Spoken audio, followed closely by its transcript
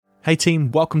Hey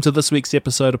team, welcome to this week's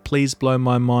episode of Please Blow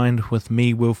My Mind with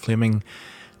me, Will Fleming.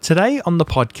 Today on the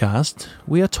podcast,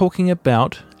 we are talking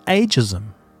about ageism.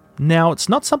 Now, it's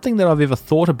not something that I've ever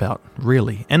thought about,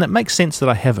 really, and it makes sense that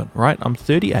I haven't, right? I'm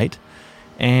 38,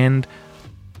 and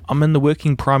I'm in the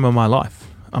working prime of my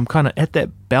life. I'm kind of at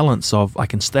that balance of I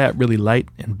can stay up really late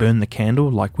and burn the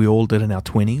candle like we all did in our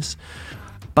 20s,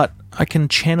 but I can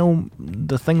channel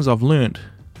the things I've learned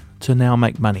to now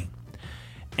make money.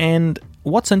 And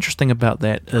what's interesting about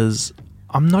that is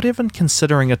I'm not even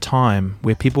considering a time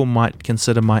where people might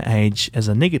consider my age as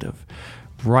a negative.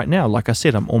 Right now, like I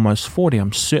said, I'm almost 40.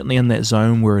 I'm certainly in that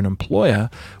zone where an employer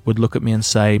would look at me and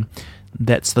say,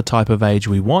 that's the type of age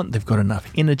we want. They've got enough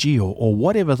energy or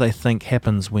whatever they think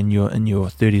happens when you're in your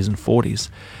 30s and 40s.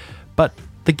 But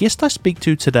the guest I speak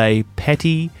to today,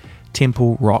 Patty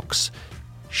Temple Rocks,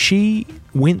 she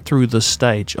went through this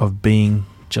stage of being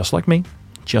just like me,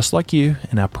 just like you,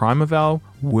 in our prime of our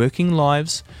working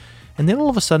lives, and then all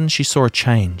of a sudden she saw a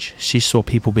change. She saw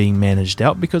people being managed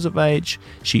out because of age.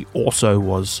 She also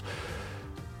was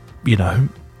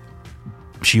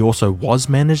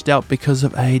managed out because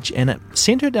of age, and it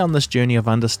sent her down this journey of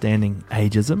understanding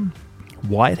ageism,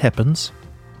 why it happens,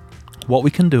 what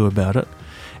we can do about it,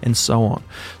 and so on.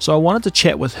 So I wanted to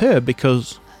chat with her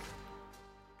because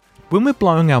when we're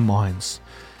blowing our minds,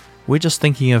 we're just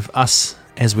thinking of us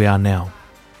as we are now.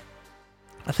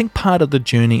 I think part of the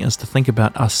journey is to think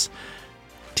about us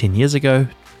 10 years ago,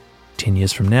 10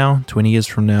 years from now, 20 years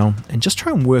from now, and just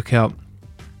try and work out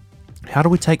how do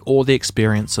we take all the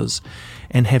experiences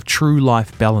and have true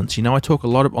life balance. You know, I talk a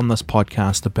lot on this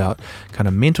podcast about kind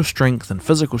of mental strength and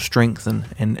physical strength,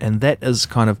 and that is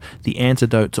kind of the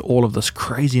antidote to all of this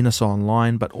craziness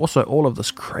online, but also all of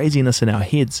this craziness in our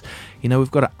heads. You know, we've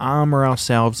got to armor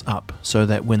ourselves up so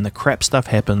that when the crap stuff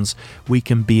happens, we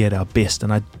can be at our best.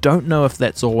 And I don't know if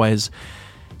that's always,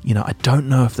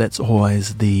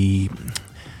 the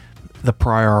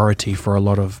priority for a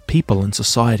lot of people in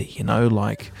society,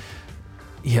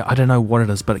 I don't know what it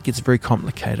is, but it gets very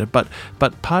complicated. But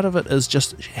part of it is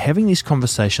just having these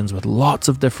conversations with lots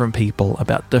of different people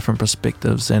about different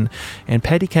perspectives. And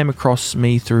Patty came across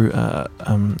me through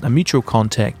a mutual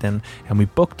contact, and we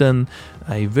booked in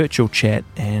a virtual chat.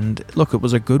 And look, it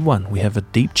was a good one. We have a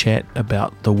deep chat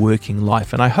about the working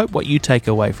life. And I hope what you take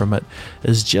away from it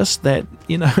is just that,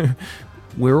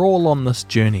 we're all on this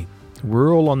journey.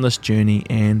 We're all on this journey,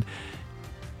 and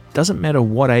it doesn't matter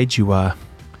what age you are.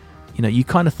 You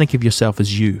kind of think of yourself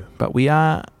as you, but we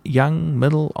are young,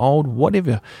 middle, old,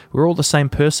 whatever. We're all the same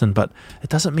person, but it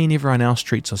doesn't mean everyone else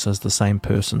treats us as the same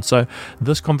person. So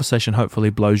this conversation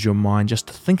hopefully blows your mind just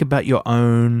to think about your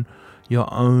own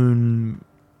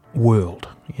world,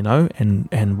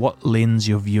 and what lens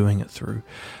you're viewing it through.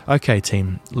 Okay,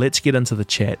 team, let's get into the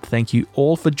chat. Thank you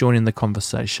all for joining the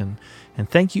conversation, and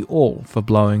thank you all for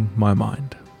blowing my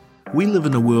mind. We live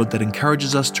in a world that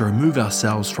encourages us to remove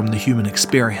ourselves from the human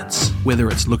experience, whether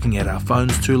it's looking at our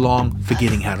phones too long,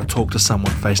 forgetting how to talk to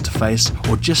someone face to face,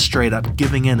 or just straight up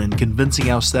giving in and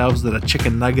convincing ourselves that a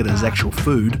chicken nugget is actual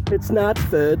food. It's not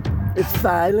food, it's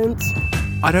violence.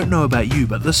 I don't know about you,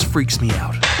 but this freaks me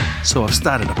out. So I've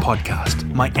started a podcast,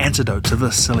 my antidote to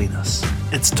this silliness.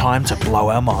 It's time to blow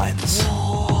our minds.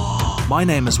 My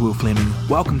name is Will Fleming.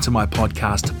 Welcome to my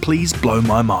podcast, Please Blow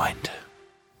My Mind.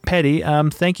 Patty,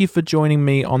 thank you for joining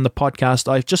me on the podcast.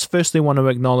 I just firstly want to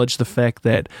acknowledge the fact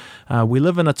that we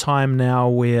live in a time now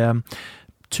where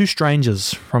two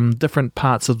strangers from different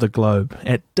parts of the globe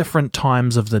at different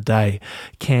times of the day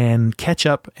can catch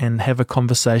up and have a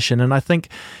conversation. And I think,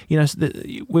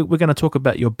 we're going to talk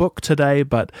about your book today,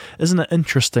 but isn't it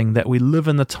interesting that we live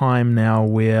in the time now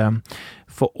where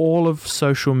for all of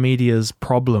social media's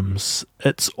problems,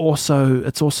 it's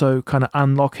also kind of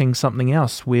unlocking something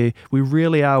else where we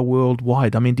really are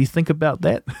worldwide. I mean, do you think about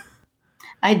that?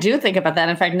 I do think about that.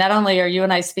 In fact, not only are you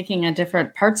and I speaking at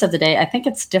different parts of the day, I think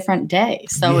it's different day.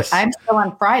 So yes. I'm still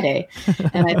on Friday,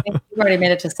 and I think you've already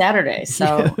made it to Saturday.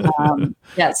 So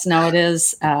it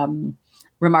is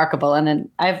remarkable. And then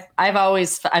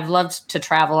I've loved to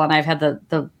travel, and I've had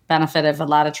the benefit of a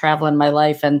lot of travel in my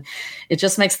life, and it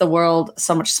just makes the world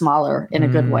so much smaller in a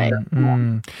good way.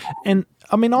 And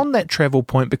I mean, on that travel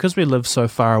point, because we live so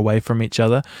far away from each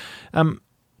other,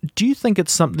 do you think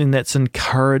it's something that's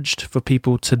encouraged for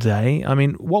people today? I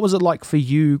mean, what was it like for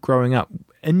you growing up?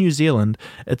 In New Zealand,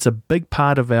 it's a big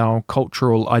part of our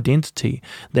cultural identity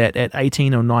that at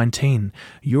 18 or 19,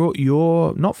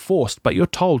 you're not forced, but you're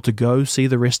told to go see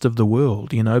the rest of the world,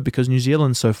 because New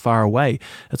Zealand's so far away.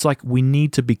 It's like we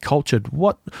need to be cultured.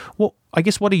 What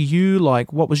are you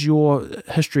like? What was your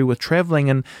history with traveling?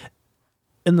 And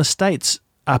in the States,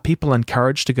 are people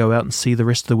encouraged to go out and see the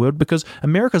rest of the world? Because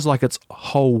America's like its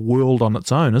whole world on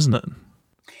its own, isn't it?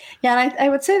 Yeah, and I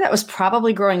would say that was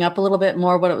probably growing up a little bit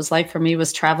more. What it was like for me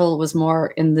was travel was more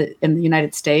in the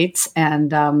United States,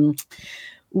 and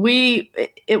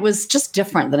it was just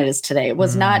different than it is today. It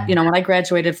was not, when I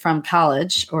graduated from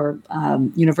college or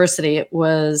university, it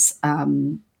was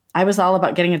I was all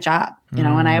about getting a job, and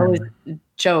I always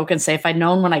joke and say if I'd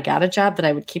known when I got a job that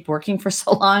I would keep working for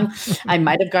so long, I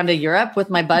might have gone to Europe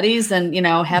with my buddies and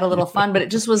had a little fun. But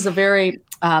it just was a very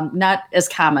not as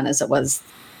common as it was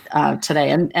today.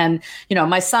 And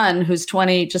my son, who's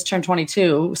 20, just turned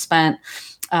 22, spent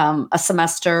a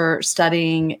semester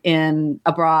studying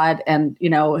abroad. And,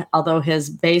 although his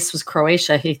base was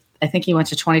Croatia, I think he went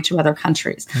to 22 other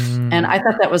countries. And I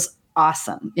thought that was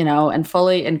awesome, and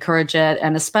fully encourage it.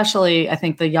 And especially, I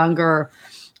think the younger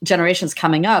generations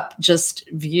coming up just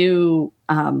view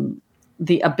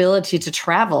the ability to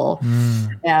travel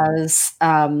as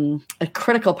a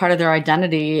critical part of their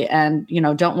identity, and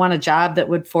don't want a job that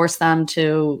would force them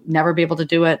to never be able to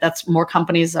do it. That's more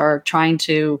companies are trying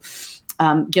to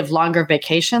give longer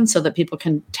vacations so that people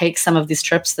can take some of these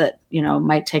trips that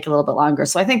might take a little bit longer.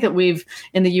 So I think that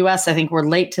in the U.S., I think we're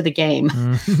late to the game,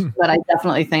 but I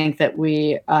definitely think that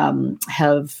we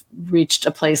have reached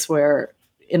a place where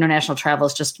international travel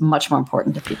is just much more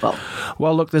important to people.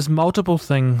 Well, look, there's multiple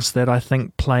things that I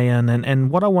think play in, and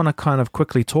what I want to kind of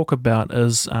quickly talk about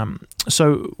is,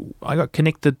 so I got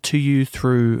connected to you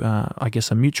through, I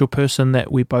guess, a mutual person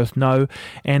that we both know,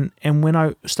 and when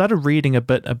I started reading a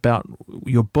bit about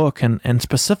your book, and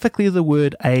specifically the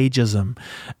word ageism,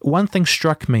 one thing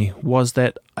struck me was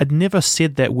that I'd never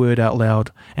said that word out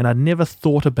loud, and I'd never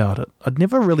thought about it. I'd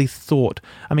never really thought,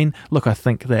 I mean, look, I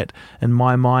think that in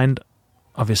my mind,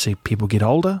 obviously, people get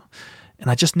older,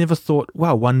 and I just never thought,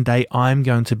 wow, one day I'm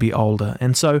going to be older.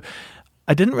 And so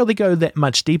I didn't really go that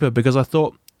much deeper because I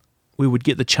thought we would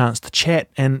get the chance to chat,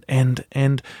 and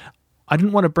I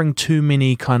didn't want to bring too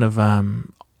many kind of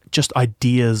just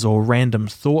ideas or random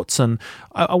thoughts. And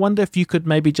I wonder if you could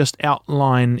maybe just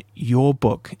outline your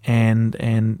book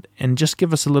and just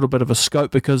give us a little bit of a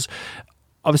scope, because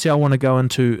obviously I want to go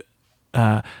into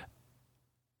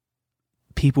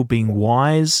people being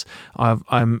wise.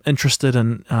 I'm interested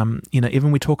in,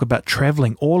 even we talk about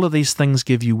traveling, all of these things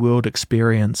give you world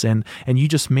experience. And you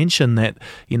just mentioned that,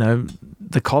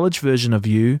 the college version of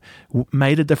you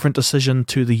made a different decision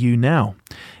to the you now.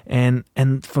 And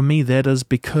for me, that is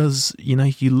because,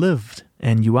 you lived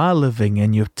and you are living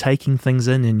and you're taking things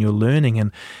in and you're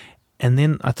learning. And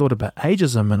then I thought about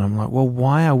ageism, and I'm like, well,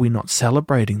 why are we not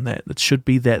celebrating that? It should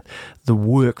be that the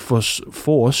workforce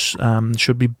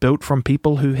should be built from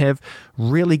people who have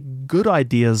really good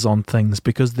ideas on things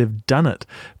because they've done it.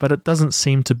 But it doesn't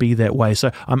seem to be that way.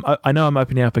 So I know I'm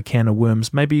opening up a can of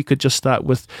worms. Maybe you could just start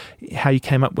with how you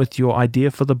came up with your idea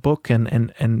for the book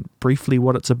and briefly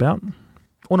what it's about.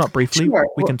 Or not briefly, sure.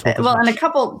 We can talk. Well, and a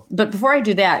couple, but before I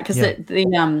do that, because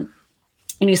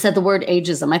and you said the word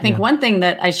ageism. I think one thing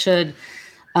that I should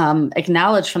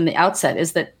acknowledge from the outset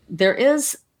is that there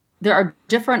are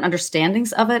different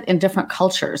understandings of it in different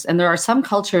cultures. And there are some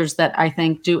cultures that I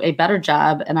think do a better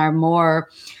job and are more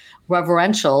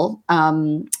reverential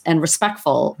and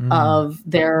respectful of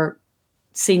their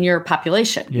senior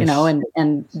population, yes.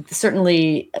 And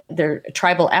certainly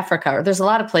tribal Africa, there's a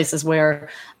lot of places where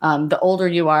the older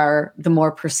you are, the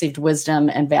more perceived wisdom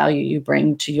and value you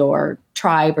bring to your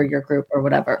tribe or your group or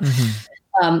whatever.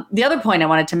 The other point I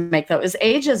wanted to make, though, is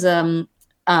ageism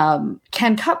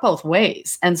can cut both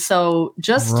ways. And so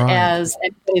just as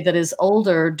anybody that is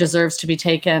older deserves to be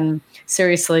taken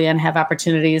seriously and have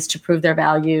opportunities to prove their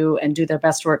value and do their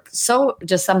best work, so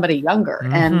does somebody younger.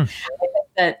 And I think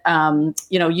that,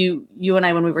 you and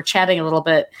I, when we were chatting a little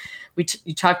bit,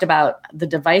 you talked about the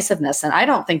divisiveness, and I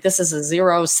don't think this is a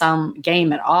zero-sum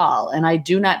game at all. And I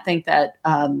do not think that,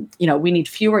 we need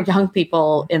fewer young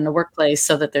people in the workplace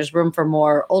so that there's room for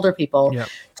more older people. Yep.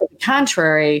 To the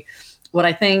contrary, what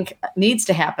I think needs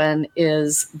to happen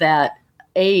is that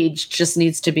age just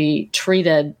needs to be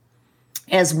treated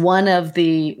as one of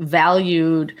the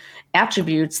valued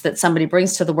attributes that somebody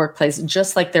brings to the workplace,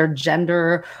 just like their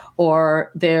gender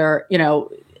or their,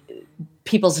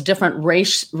 people's different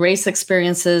race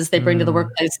experiences they bring to the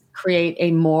workplace create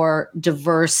a more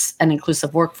diverse and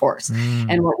inclusive workforce.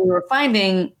 And what we were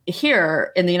finding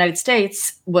here in the United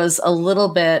States was a little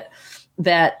bit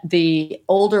that the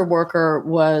older worker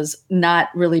was not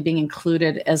really being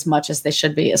included as much as they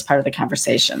should be as part of the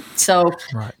conversation. So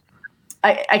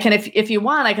I can, if you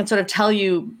want, I can sort of tell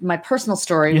you my personal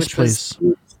story, yes, which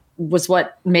was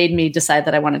what made me decide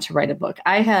that I wanted to write a book.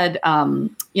 I had,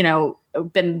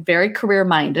 been very career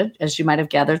minded, as you might have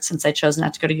gathered, since I chose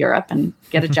not to go to Europe and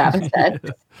get a job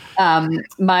instead,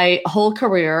 my whole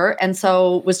career. And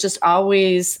so was just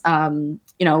always,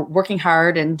 working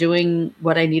hard and doing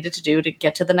what I needed to do to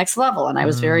get to the next level. And I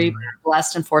was very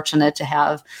blessed and fortunate to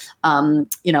have,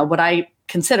 what I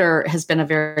consider has been a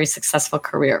very successful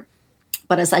career.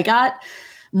 But as I got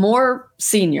more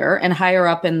senior and higher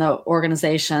up in the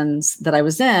organizations that I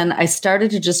was in, I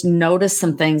started to just notice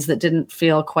some things that didn't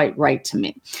feel quite right to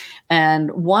me.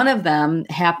 And one of them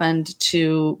happened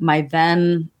to my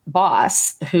then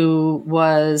boss, who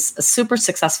was a super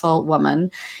successful woman,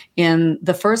 in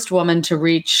the first woman to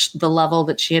reach the level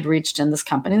that she had reached in this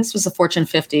company. This was a Fortune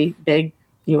 50 big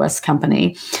US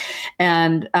company.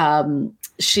 And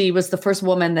she was the first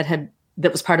woman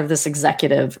that was part of this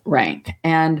executive rank.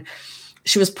 And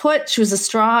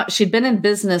she'd been in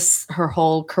business her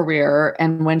whole career.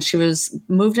 And when she was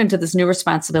moved into this new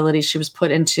responsibility, she was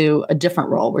put into a different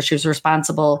role where she was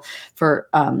responsible for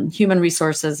human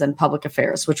resources and public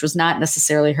affairs, which was not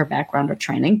necessarily her background or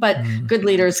training, but good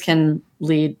leaders can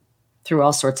lead through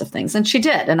all sorts of things. And she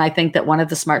did. And I think that one of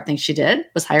the smart things she did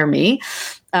was hire me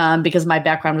because my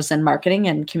background was in marketing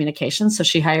and communications. So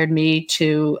she hired me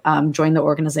to join the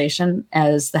organization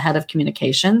as the head of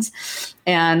communications.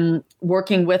 And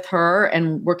working with her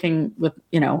and working with,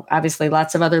 obviously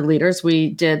lots of other leaders, we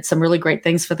did some really great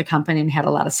things for the company and had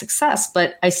a lot of success.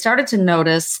 But I started to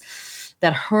notice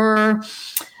that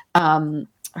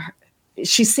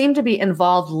she seemed to be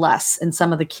involved less in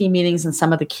some of the key meetings and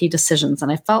some of the key decisions.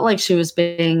 And I felt like she was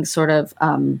being sort of,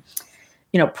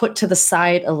 put to the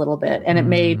side a little bit. And it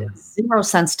made zero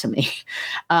sense to me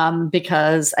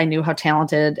because I knew how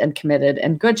talented and committed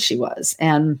and good she was.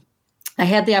 And I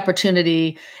had the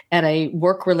opportunity at a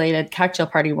work-related cocktail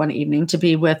party one evening to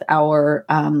be with her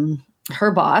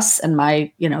boss and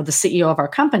the CEO of our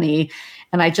company.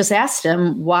 And I just asked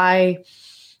him why.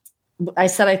 I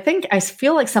said, I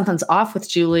feel like something's off with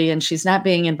Julie and she's not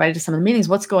being invited to some of the meetings.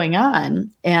 What's going on?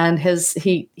 And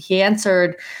he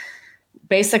answered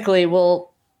basically,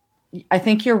 well, I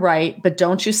think you're right, but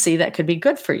don't you see that could be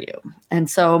good for you? And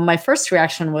so my first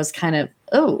reaction was kind of,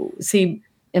 oh, is he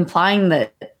implying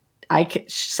that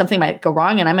something might go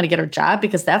wrong and I'm going to get her job?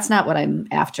 Because that's not what I'm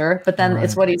after. But then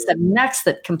It's what he said next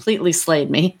that completely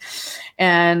slayed me.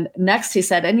 And next he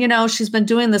said, and she's been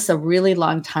doing this a really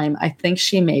long time. I think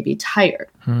she may be tired.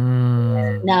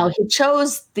 Now he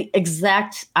chose the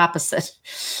exact opposite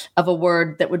of a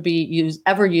word that would be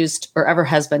ever used or ever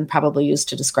has been probably used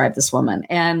to describe this woman.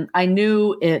 And I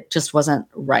knew it just wasn't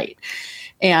right.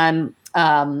 And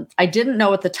I didn't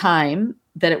know at the time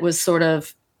that it was sort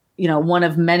of, one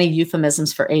of many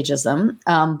euphemisms for ageism.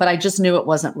 But I just knew it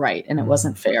wasn't right and it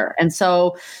wasn't fair. And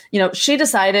so, she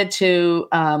decided to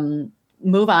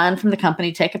move on from the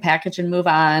company, take a package and move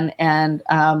on. And,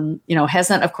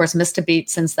 hasn't, of course, missed a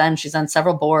beat since then. She's on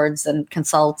several boards and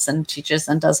consults and teaches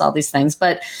and does all these things.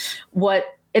 But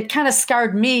it kind of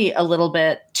scarred me a little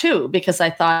bit too, because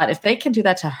I thought if they can do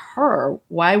that to her,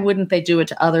 why wouldn't they do it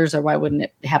to others, or why wouldn't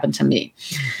it happen to me?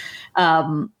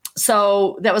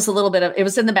 So that was it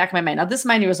was in the back of my mind. Now this,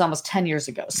 mind you, was almost 10 years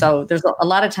ago. So there's a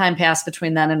lot of time passed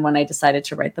between then and when I decided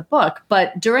to write the book.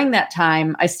 But during that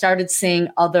time, I started seeing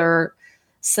other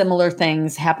similar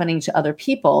things happening to other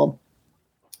people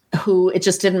who it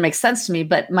just didn't make sense to me.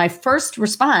 But my first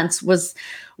response was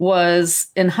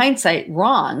in hindsight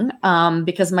wrong,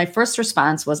 because my first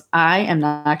response was, I am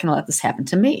not going to let this happen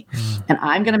to me. And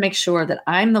I'm going to make sure that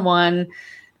I'm the one.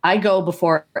 I go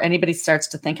before anybody starts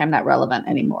to think I'm not relevant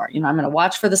anymore. I'm going to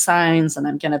watch for the signs and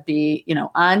I'm going to be,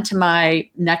 on to my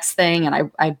next thing.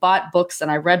 And I bought books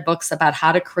and I read books about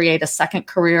how to create a second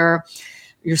career.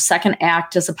 Your second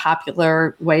act is a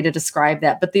popular way to describe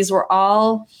that. But these were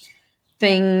all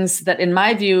things that, in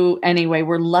my view anyway,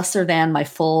 were lesser than my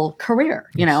full career.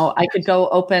 I could go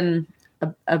open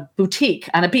a boutique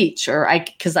on a beach,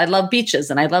 because I love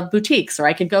beaches and I love boutiques, or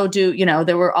I could go do,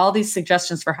 there were all these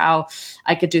suggestions for how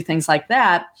I could do things like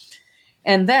that.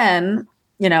 And then,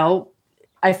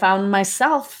 I found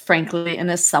myself, frankly,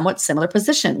 in a somewhat similar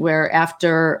position where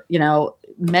after,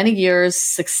 many years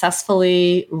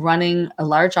successfully running a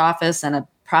large office and a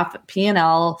profit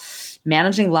P&L,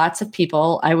 managing lots of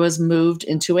people, I was moved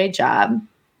into a job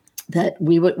that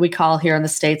we call here in the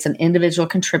States an individual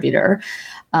contributor.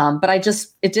 But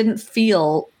it didn't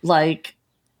feel like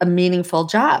a meaningful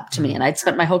job to me. And I'd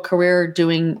spent my whole career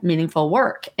doing meaningful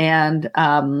work. And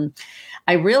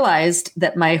I realized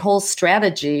that my whole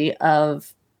strategy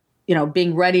of,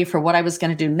 being ready for what I was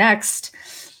going to do next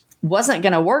wasn't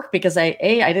going to work because I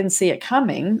didn't see it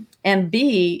coming. And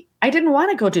B, I didn't want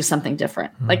to go do something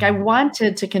different. Like I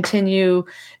wanted to continue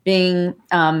being,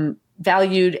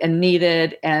 valued and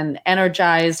needed and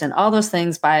energized and all those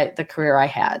things by the career I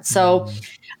had. So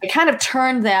I kind of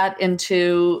turned that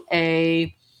into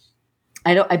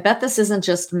I bet this isn't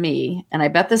just me, and I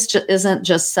bet this isn't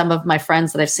just some of my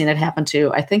friends that I've seen it happen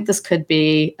to. I think this could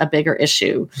be a bigger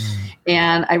issue.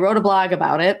 And I wrote a blog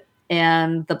about it,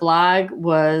 and the blog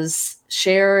was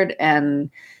shared,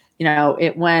 and,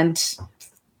 it went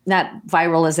not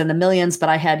viral as in the millions, but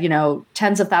I had,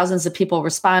 tens of thousands of people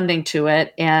responding to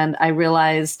it. And I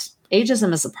realized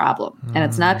ageism is a problem, and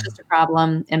it's not just a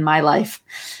problem in my life.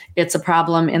 It's a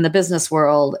problem in the business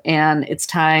world, and it's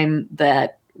time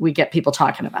that we get people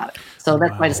talking about it. So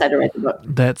that's why I decided to write the book.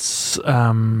 That's,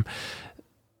 the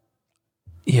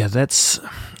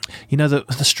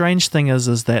strange thing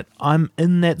is that I'm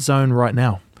in that zone right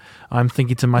now. I'm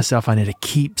thinking to myself, I need to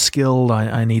keep skilled.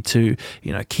 I need to,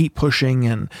 keep pushing,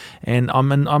 and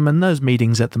I'm in those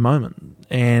meetings at the moment.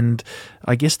 And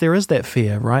I guess there is that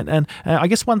fear, right? And I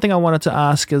guess one thing I wanted to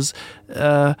ask is,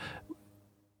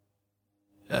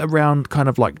 around kind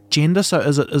of like gender. So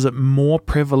is it more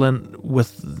prevalent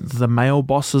with the male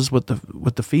bosses with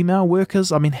the female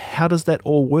workers? I mean, how does that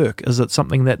all work? Is it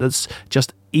something that is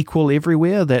just equal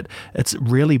everywhere, that it's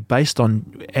really based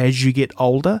on as you get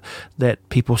older that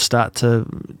people start to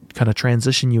kind of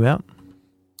transition you out?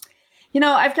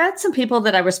 I've got some people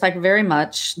that I respect very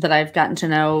much that I've gotten to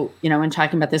know, in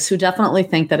talking about this, who definitely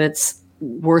think that it's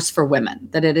worse for women,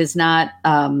 that it is not,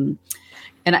 and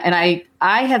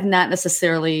I have not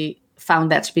necessarily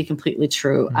found that to be completely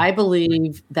true. I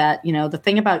believe that, the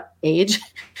thing about age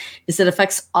is it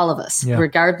affects all of us,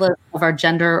 regardless of our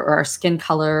gender or our skin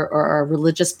color or our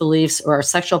religious beliefs or our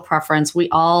sexual preference. We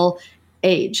all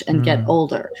age and get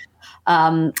older.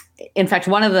 In fact,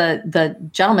 one of the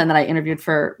gentlemen that I interviewed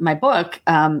for my book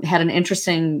had an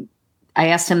interesting, I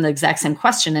asked him the exact same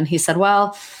question, and he said,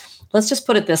 well, let's just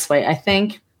put it this way. I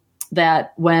think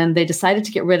that when they decided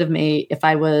to get rid of me, if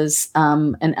I was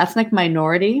an ethnic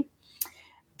minority,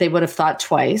 they would have thought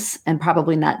twice and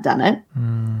probably not done it.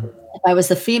 If I was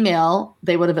a female,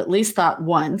 they would have at least thought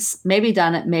once, maybe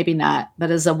done it, maybe not.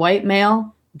 But as a white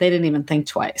male, they didn't even think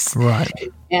twice.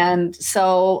 Right. And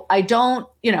so I don't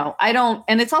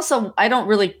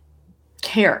really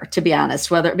care, to be honest,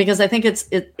 because I think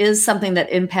it is something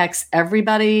that impacts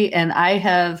everybody. And I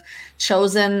have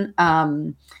chosen,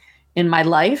 in my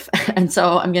life. And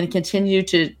so I'm going to continue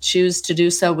to choose to do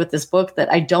so with this book,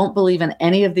 that I don't believe in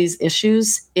any of these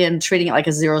issues in treating it like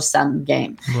a zero-sum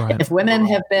game. Right. If women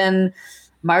have been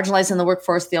marginalized in the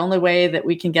workforce, the only way that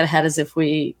we can get ahead is if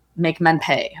we make men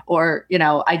pay. Or,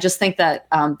 I just think that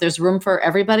there's room for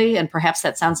everybody. And perhaps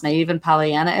that sounds naive and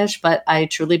Pollyanna-ish, but I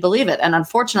truly believe it. And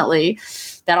unfortunately,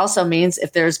 that also means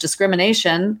if there's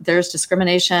discrimination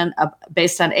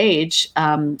based on age.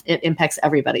 It impacts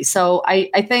everybody. So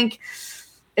I think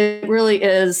it really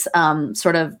is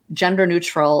sort of gender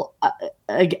neutral.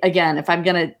 Again, if I'm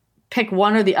going to pick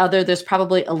one or the other, there's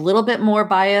probably a little bit more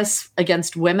bias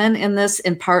against women in this,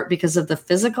 in part because of the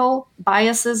physical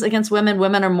biases against women.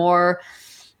 Women are more,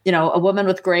 a woman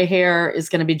with gray hair is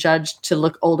going to be judged to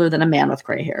look older than a man with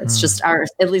gray hair. It's just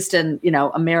at least in,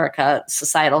 America,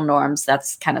 societal norms,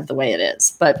 that's kind of the way it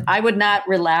is. But I would not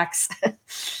relax.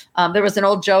 There was an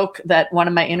old joke that one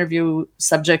of my interview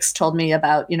subjects told me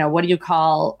about, what do you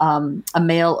call a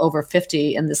male over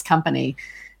 50 in this company?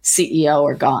 CEO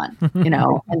or gone,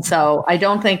 and so I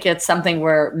don't think it's something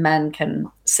where men can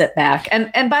sit back.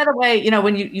 And by the way,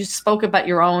 when you spoke about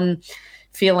your own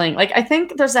feeling, like, I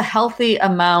think there's a healthy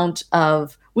amount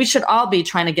of, we should all be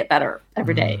trying to get better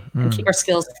every day and keep our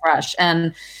skills fresh.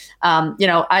 And,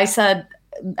 I've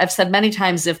said many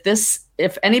times,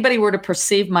 if anybody were to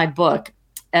perceive my book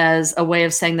as a way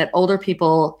of saying that older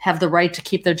people have the right to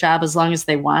keep their job as long as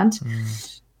they want,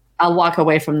 I'll walk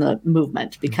away from the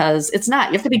movement, because it's not.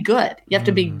 You have to be good. You have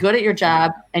to be good at your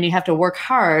job, and you have to work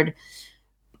hard.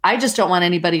 I just don't want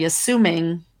anybody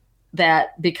assuming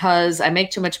that because I make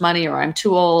too much money, or I'm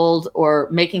too old, or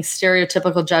making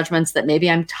stereotypical judgments that maybe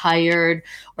I'm tired,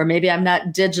 or maybe I'm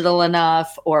not digital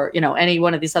enough, or, any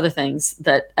one of these other things,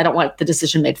 that I don't want the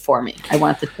decision made for me. I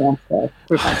want the chance to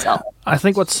prove myself. I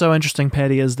think what's so interesting,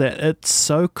 Patty, is that it's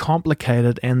so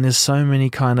complicated, and there's so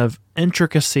many kind of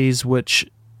intricacies which,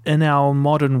 in our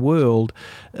modern world,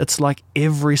 it's like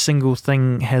every single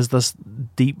thing has this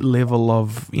deep level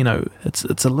of, it's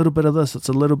a little bit of this, it's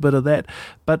a little bit of that.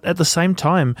 But at the same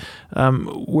time,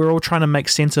 we're all trying to make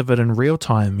sense of it in real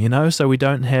time, so we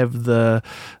don't have the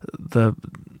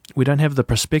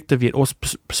perspective yet, or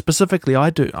specifically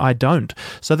I don't.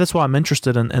 So that's why I'm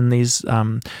interested in these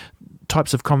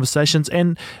types of conversations.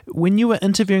 And when you were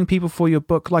interviewing people for your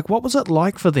book, like, what was it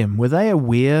like for them? Were they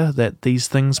aware that these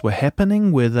things were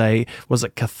happening? Was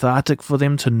it cathartic for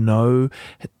them to know,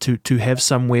 to have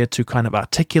somewhere to kind of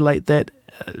articulate that,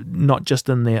 not just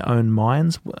in their own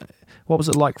minds? What was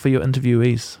it like for your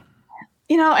interviewees?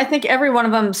 I think every one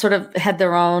of them sort of had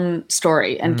their own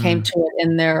story and came to it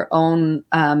in their own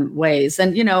ways.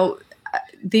 And, I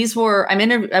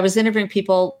was interviewing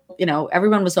people,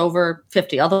 everyone was over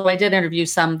 50, although I did interview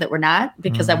some that were not,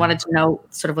 because I wanted to know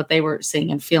sort of what they were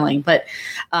seeing and feeling. But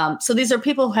so these are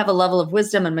people who have a level of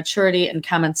wisdom and maturity and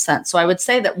common sense. So I would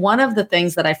say that one of the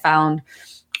things that I found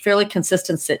fairly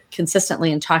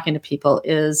consistently in talking to people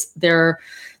is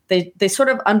they sort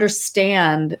of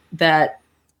understand that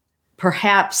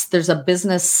perhaps there's a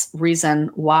business reason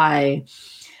why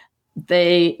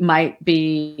they might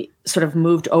be sort of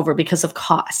moved over because of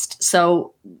cost.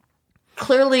 So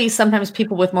clearly, sometimes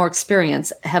people with more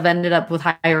experience have ended up with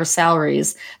higher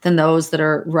salaries than those that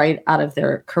are right out of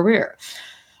their career.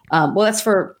 Well, that's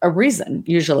for a reason,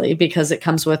 usually, because it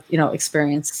comes with,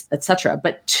 experience, et cetera.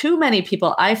 But too many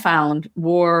people I found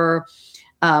were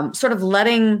sort of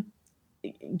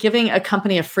giving a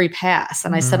company a free pass.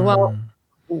 And I said, well,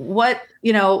 what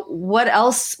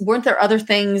else? Weren't there other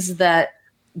things that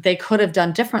they could have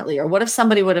done differently? Or what if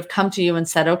somebody would have come to you and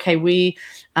said, okay, we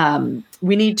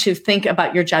need to think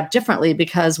about your job differently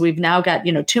because we've now got,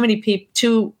 too many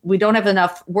people, we don't have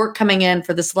enough work coming in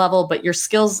for this level, but your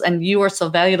skills and you are so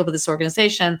valuable to this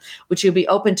organization. Would you be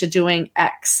open to doing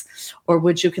X, or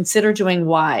would you consider doing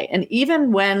Y? And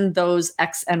even when those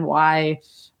X and Y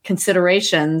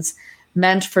considerations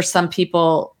meant for some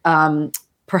people,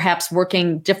 perhaps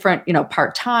working different,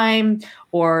 part-time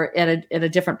or at a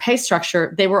different pay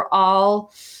structure, they were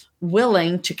all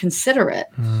willing to consider it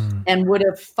and would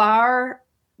have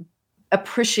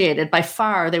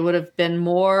they would have been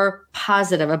more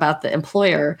positive about the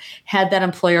employer had that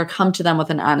employer come to them with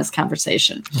an honest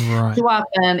conversation. Right. Too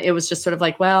often it was just sort of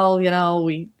like, well,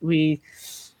 we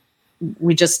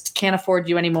just can't afford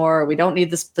you anymore. Or we don't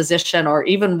need this position. Or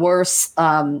even worse,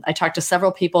 I talked to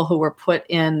several people who were put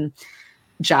in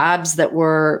jobs that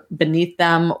were beneath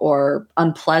them or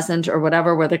unpleasant or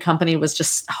whatever, where the company was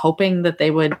just hoping that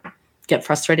they would get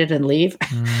frustrated and leave,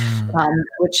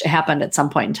 which happened at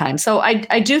some point in time. So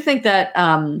I do think that,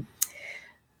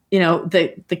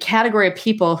 the category of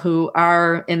people who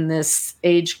are in this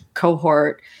age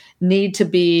cohort need to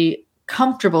be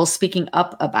comfortable speaking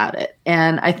up about it.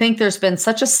 And I think there's been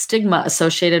such a stigma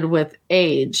associated with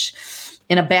age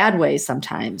in a bad way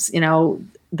sometimes,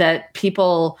 that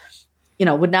people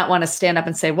would not want to stand up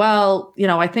and say, well,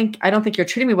 I don't think you're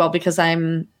treating me well because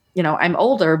I'm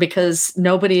older, because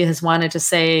nobody has wanted to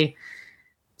say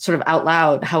sort of out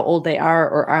loud how old they are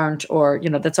or aren't, or,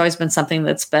 that's always been something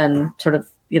that's been sort of,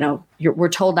 we're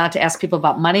told not to ask people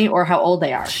about money or how old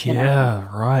they are. Yeah,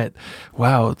 right.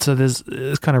 Wow. So there's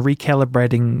kind of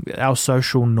recalibrating our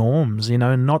social norms,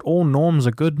 not all norms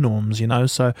are good norms,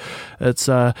 so it's,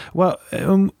 I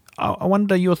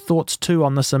wonder your thoughts too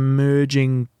on this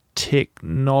emerging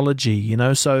technology,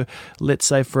 so let's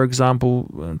say, for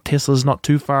example, Tesla's not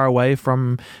too far away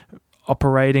from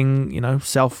operating,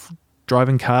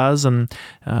 self-driving cars and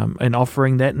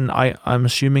offering that, and I'm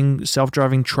assuming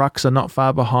self-driving trucks are not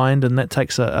far behind, and that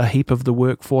takes a heap of the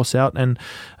workforce out, and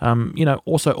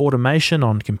also automation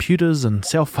on computers and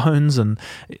cell phones. And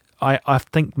I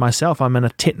think myself, I'm in a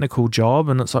technical job,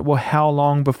 and it's like, well, how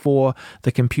long before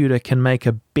the computer can make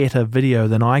a better video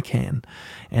than I can?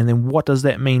 And then what does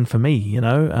that mean for me,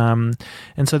 And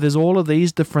so there's all of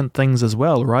these different things as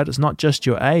well, right? It's not just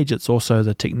your age, it's also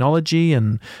the technology.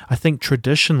 And I think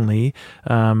traditionally,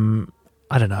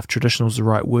 I don't know if traditional is the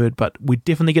right word, but we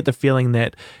definitely get the feeling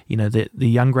that, that the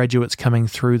young graduates coming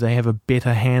through, they have a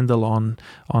better handle on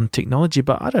technology,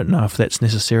 but I don't know if that's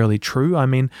necessarily true. I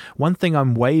mean, one thing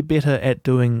I'm way better at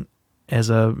doing as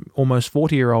a almost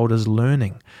 40-year-old is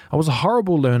learning. I was a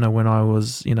horrible learner when I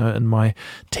was, in my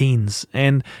teens.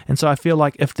 And so I feel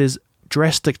like if there's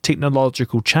drastic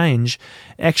technological change,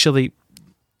 actually,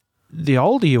 the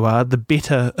older you are, the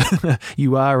better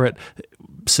you are at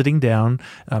sitting down,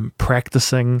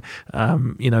 practicing,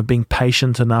 being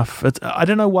patient enough. I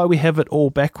don't know why we have it all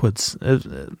backwards.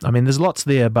 I mean, there's lots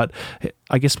there, but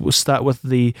I guess we'll start with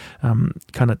the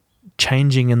kind of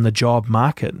changing in the job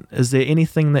market. Is there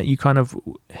anything that you kind of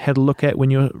had a look at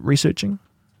when you're researching?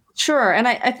 Sure. And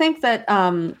I think that,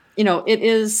 it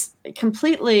is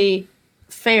completely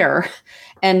fair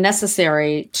and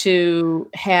necessary to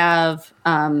have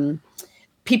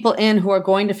people in who are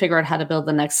going to figure out how to build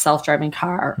the next self-driving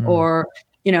car or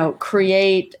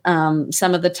create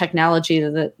some of the technology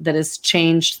that has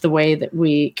changed the way that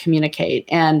we communicate.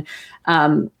 And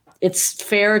it's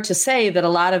fair to say that a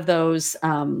lot of those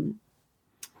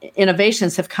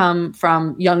innovations have come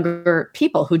from younger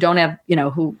people who don't have,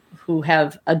 who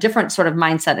have a different sort of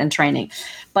mindset and training.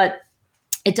 But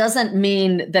it doesn't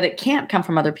mean that it can't come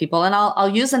from other people. And I'll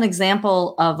use an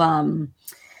example of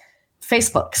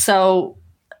Facebook. So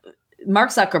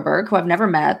Mark Zuckerberg, who I've never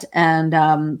met,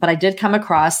 but I did come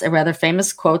across a rather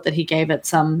famous quote that he gave at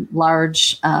some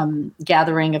large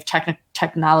gathering of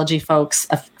technology folks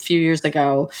a few years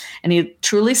ago. And he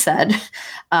truly said,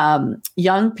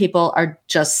 young people are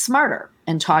just smarter,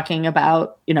 and talking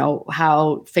about,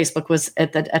 how Facebook was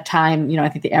at a time, I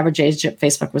think the average age at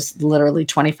Facebook was literally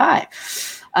 25.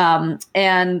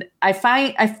 And I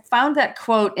found that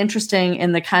quote interesting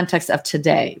in the context of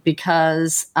today,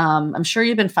 because I'm sure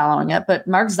you've been following it, but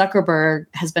Mark Zuckerberg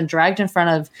has been dragged in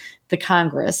front of the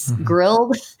Congress,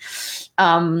 grilled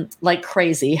like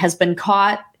crazy, has been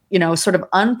caught, sort of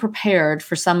unprepared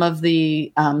for some of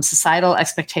the societal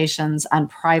expectations on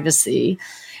privacy.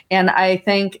 And I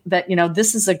think that,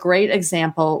 this is a great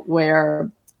example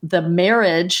where the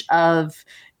marriage of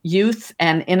youth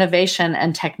and innovation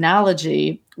and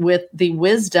technology with the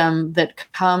wisdom that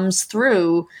comes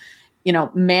through,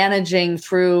 managing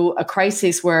through a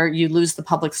crisis where you lose the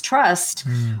public's trust,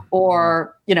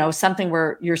 or, something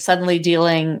where you're suddenly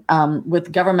dealing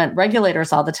with government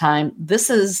regulators all the time. This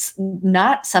is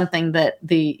not something that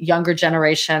the younger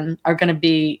generation are going to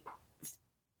be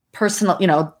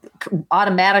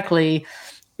automatically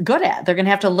good at. They're going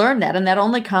to have to learn that. And that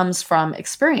only comes from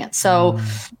experience. So,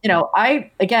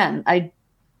 I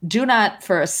do not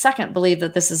for a second believe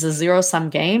that this is a zero-sum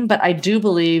game, but I do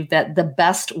believe that the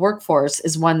best workforce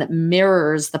is one that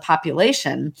mirrors the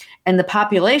population, and the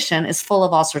population is full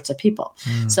of all sorts of people.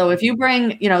 So if you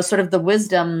bring, sort of the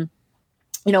wisdom,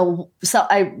 so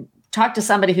I talked to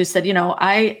somebody who said,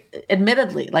 I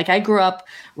admittedly, I grew up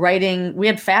writing, we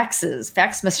had fax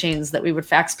machines that we would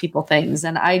fax people things.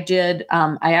 And I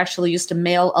actually used to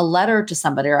mail a letter to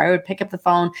somebody, or I would pick up the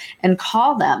phone and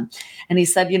call them. And he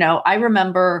said, I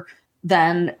remember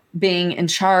then being in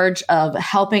charge of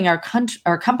helping our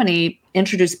company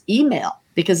introduce email,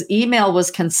 because email was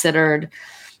considered,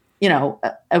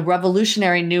 a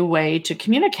revolutionary new way to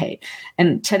communicate.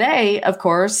 And today, of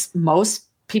course, most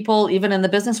people, even in the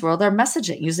business world, are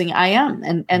messaging using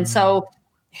IM. And so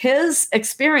his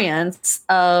experience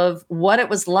of what it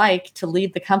was like to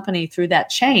lead the company through that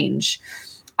change,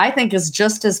 I think is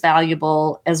just as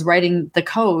valuable as writing the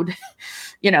code,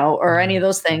 or any of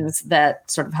those things that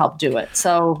sort of help do it.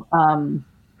 So,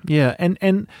 yeah.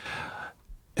 And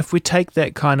if we take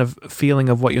that kind of feeling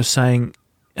of what you're saying,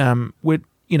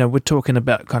 we're talking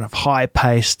about kind of high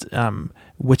paced,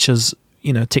 which is,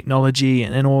 technology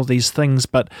and all these things,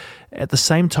 but at the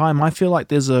same time, I feel like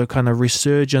there's a kind of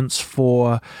resurgence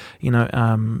for,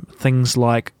 things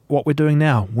like what we're doing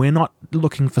now. We're not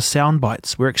looking for sound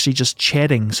bites. We're actually just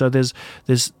chatting. So there's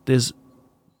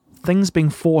things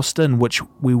being forced in which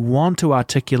we want to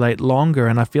articulate longer,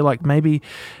 and I feel like maybe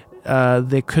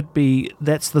there could be,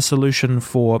 that's the solution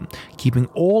for keeping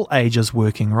all ages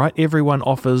working, right? Everyone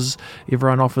offers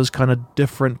kind of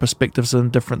different perspectives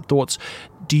and different thoughts.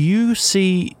 Do you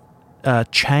see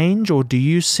change, or do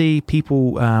you see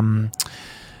people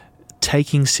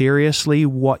taking seriously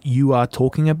what you are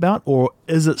talking about, or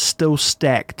is it still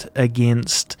stacked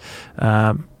against,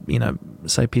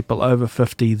 say people over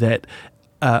 50 that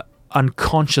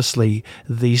unconsciously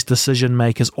these decision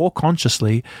makers, or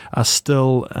consciously, are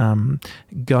still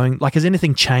going, has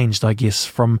anything changed, I guess,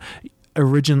 from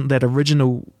that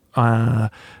original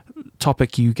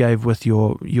topic you gave with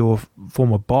your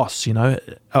former boss? Are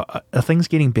things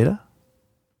getting better?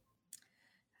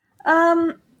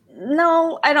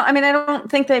 No, I don't. I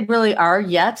don't think they really are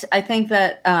yet. I think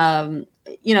that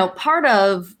part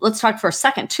of, let's talk for a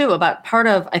second too about part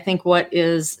of, I think, what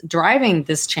is driving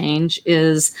this change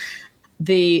is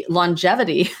the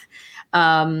longevity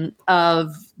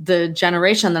of the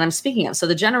generation that I'm speaking of. So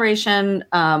the generation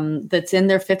that's in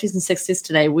their 50s and 60s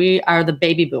today, we are the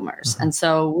baby boomers. And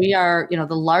so we are,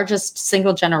 the largest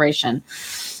single generation.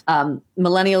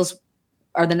 Millennials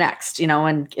are the next,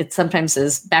 and it sometimes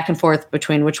is back and forth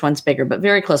between which one's bigger, but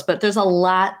very close. But there's a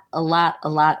lot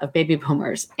of baby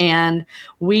boomers, and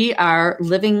we are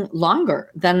living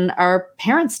longer than our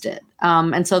parents did.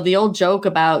 And so the old joke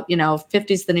about,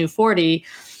 50's the new 40,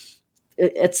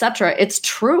 et cetera, it's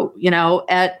true.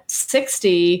 At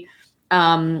 60,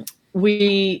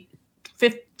 we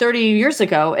 30 years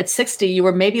ago at 60, you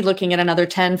were maybe looking at another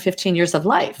 10, 15 years of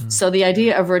life. So the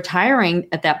idea of retiring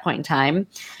at that point in time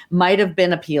might have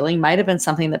been appealing, might have been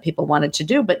something that people wanted to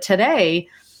do. But today,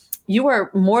 you are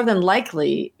more than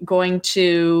likely going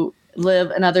to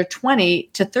live another 20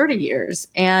 to 30 years.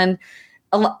 And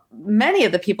many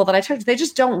of the people that I talk to, they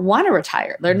just don't want to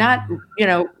retire. They're not,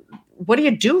 what do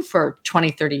you do for 20,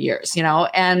 30 years,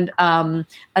 And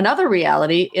another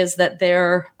reality is that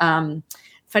they're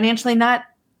financially not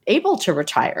able to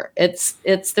retire.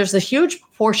 There's a huge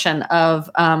portion of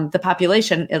the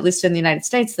population, at least in the United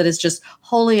States, that is just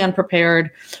wholly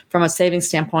unprepared from a savings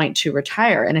standpoint to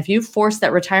retire. And if you force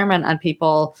that retirement on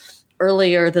people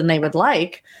earlier than they would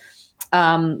like,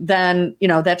 then,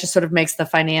 that just sort of makes the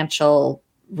financial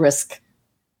risk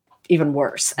even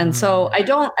worse. And so I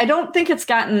don't think it's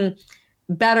gotten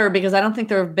better, because I don't think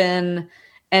there have been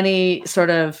any sort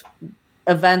of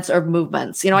events or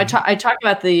movements. I talk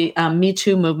about the Me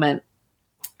Too movement.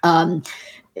 There've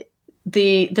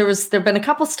been a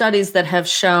couple studies that have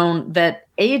shown that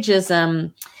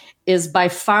ageism is by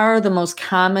far the most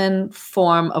common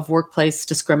form of workplace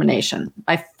discrimination,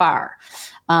 by far,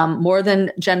 more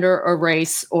than gender or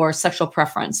race or sexual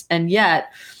preference. And yet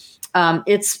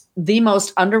it's the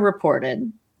most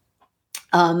underreported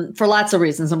for lots of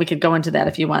reasons. And we could go into that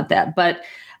if you want that. But,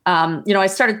 I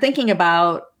started thinking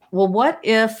about, well, what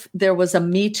if there was a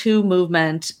Me Too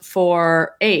movement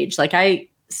for age? Like, I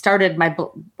started my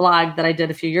blog that I did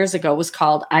a few years ago was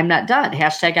called I'm Not Done,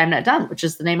 #I'm Not Done, which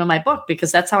is the name of my book, because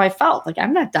that's how I felt. Like,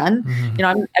 I'm not done.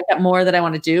 I've got more that I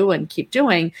want to do and keep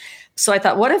doing. So I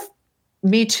thought, what if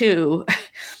Me Too,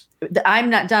 the I'm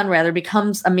Not Done rather,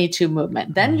 becomes a Me Too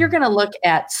movement? Then you're going to look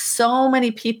at so many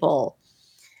people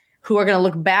who are going to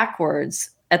look backwards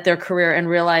at their career and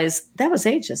realize that was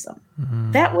ageism.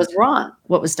 That was wrong,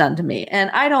 what was done to me.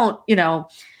 And I'm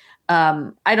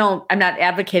not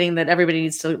advocating that everybody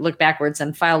needs to look backwards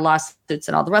and file lawsuits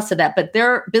and all the rest of that, but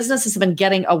their businesses have been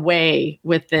getting away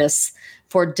with this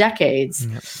for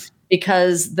decades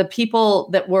because the people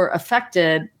that were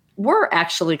affected were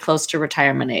actually close to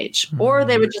retirement age, or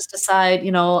they would just decide,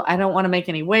 I don't want to make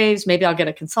any waves. Maybe I'll get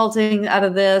a consulting out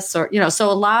of this, or,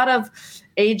 so a lot of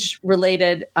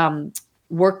age-related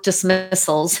work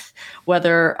dismissals,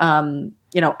 whether,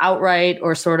 outright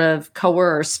or sort of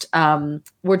coerced,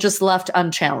 were just left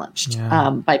unchallenged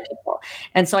by people.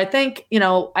 And so I think,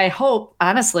 I hope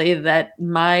honestly that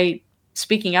my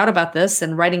speaking out about this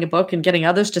and writing a book and getting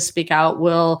others to speak out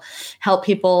will help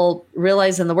people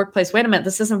realize in the workplace, wait a minute,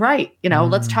 this isn't right.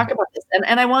 Let's talk about this.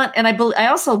 I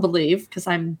also believe, because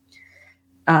I'm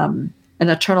an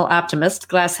eternal optimist,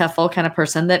 glass half full kind of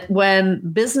person, that when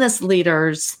business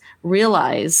leaders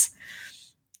realize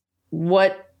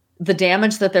what the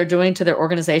damage that they're doing to their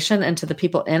organization and to the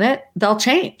people in it, they'll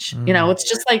change. It's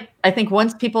just like, I think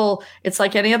once people, it's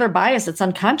like any other bias, it's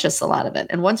unconscious, a lot of it.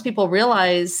 And once people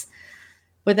realize,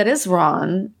 well, that is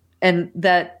wrong, and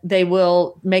that they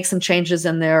will make some changes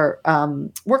in their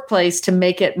workplace to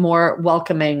make it more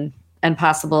welcoming and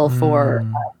possible for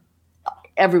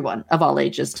everyone of all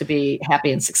ages to be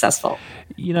happy and successful.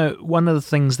 One of the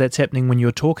things that's happening when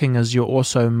you're talking is you're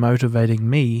also motivating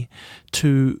me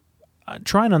to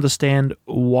try and understand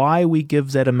why we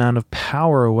give that amount of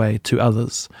power away to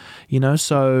others.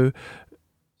 So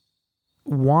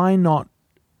why not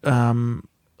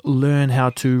learn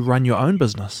how to run your own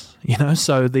business?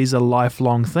 So these are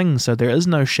lifelong things. So there is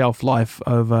no shelf life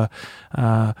over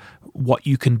what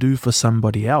you can do for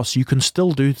somebody else. You can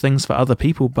still do things for other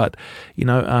people, but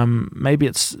maybe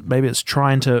it's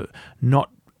trying to not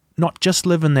just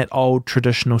live in that old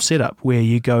traditional setup where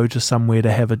you go to somewhere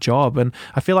to have a job. And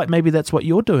I feel like maybe that's what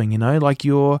you're doing, like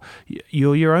you're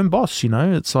your own boss,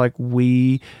 it's like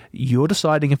you're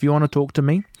deciding if you want to talk to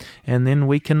me, and then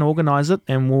we can organize it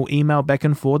and we'll email back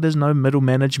and forth. There's no middle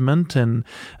management and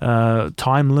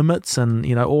time limits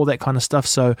and, all that kind of stuff.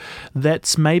 So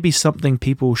that's maybe something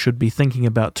people should be thinking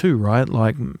about too, right?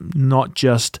 Like, not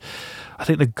just, I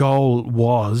think the goal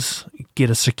was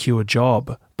get a secure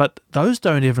job, but those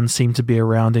don't even seem to be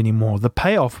around anymore. The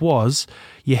payoff was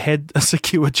you had a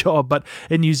secure job. But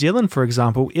in New Zealand, for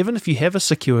example, even if you have a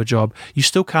secure job, you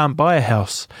still can't buy a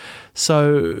house.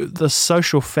 So the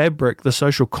social fabric, the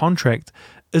social contract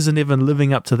isn't even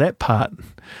living up to that part.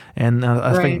 And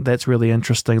I think that's really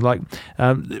interesting. Like,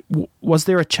 was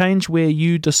there a change where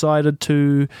you decided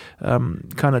to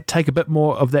kind of take a bit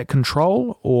more of that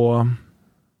control, or...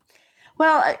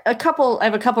 Well, I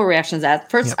have a couple reactions to that.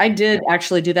 First, I did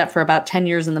actually do that for about 10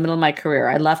 years in the middle of my career.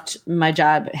 I left my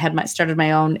job, started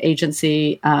my own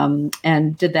agency,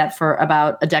 and did that for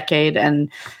about a decade, and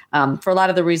for a lot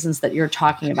of the reasons that you're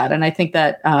talking about. And I think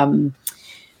that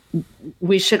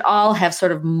we should all have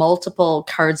sort of multiple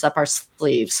cards up our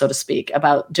sleeve, so to speak,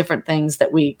 about different things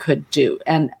that we could do.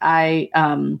 And I,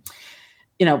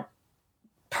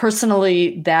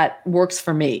 personally, that works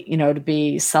for me, to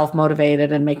be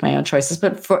self-motivated and make my own choices,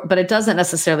 but it doesn't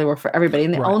necessarily work for everybody.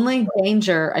 And the only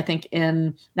danger, I think,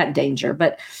 not danger,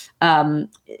 but, one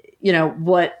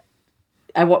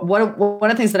of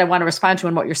the things that I want to respond to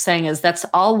in what you're saying is that's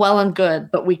all well and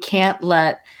good, but we can't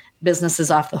let businesses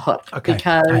off the hook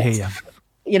because, I hear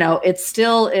you. It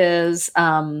still is,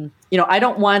 I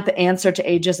don't want the answer to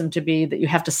ageism to be that you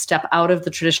have to step out of the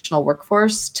traditional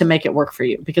workforce to make it work for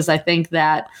you. Because I think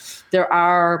that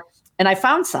and I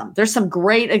found there's some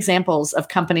great examples of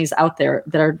companies out there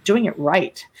that are doing it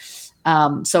right.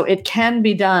 So it can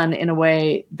be done in a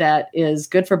way that is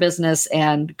good for business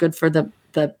and good for the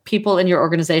people in your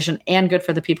organization and good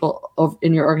for the people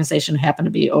in your organization who happen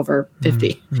to be over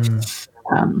 50.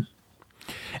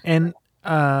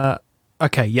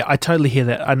 Okay, yeah, I totally hear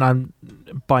that, and I'm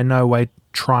by no way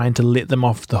trying to let them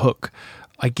off the hook.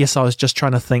 I guess I was just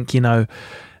trying to think,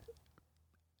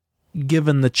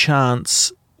 given the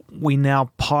chance, we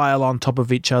now pile on top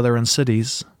of each other in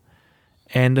cities,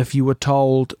 and if you were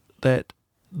told that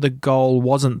the goal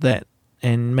wasn't that,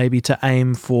 and maybe to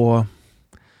aim for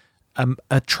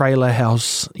a trailer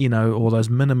house, or those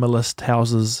minimalist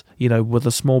houses, with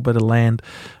a small bit of land,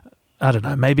 I don't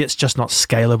know, maybe it's just not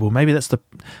scalable. Maybe that's the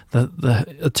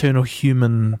eternal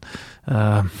human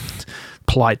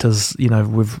plight is,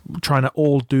 we're trying to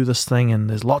all do this thing and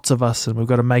there's lots of us and we've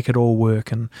got to make it all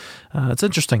work. And it's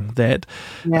interesting that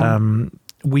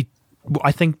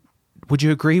I think, would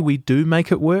you agree we do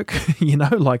make it work?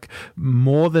 Like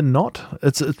more than not.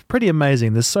 It's pretty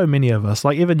amazing. There's so many of us.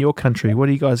 Like even your country, what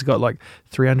do you guys got? Like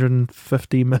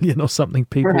 350 million or something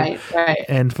people. Right.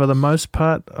 And for the most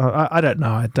part, I don't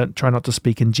know. I don't try not to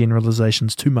speak in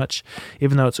generalizations too much,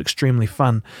 even though it's extremely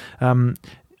fun.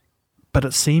 But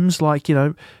it seems like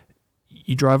you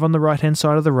drive on the right hand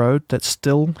side of the road. That's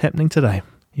still happening today.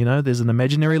 There's an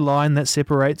imaginary line that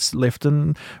separates left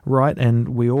and right,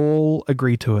 and we all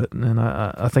agree to it. And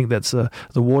I think that's the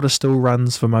water still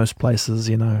runs for most places,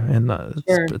 and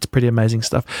Sure. it's pretty amazing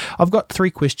stuff. I've got 3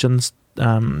 questions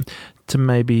to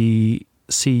maybe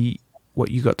see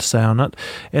what you got to say on it.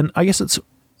 And I guess the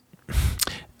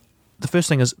first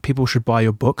thing is people should buy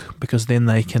your book because then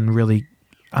they can really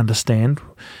understand.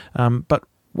 But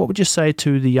what would you say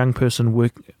to the young person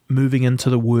moving into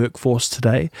the workforce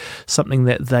today, something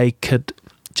that they could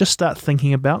just start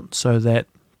thinking about so that,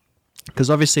 because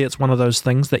obviously it's one of those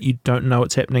things that you don't know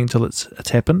it's happening until it's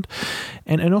happened,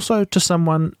 and also to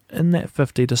someone in that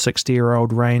 50 to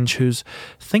 60-year-old range who's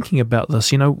thinking about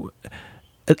this,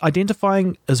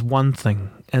 identifying is one thing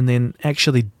and then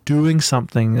actually doing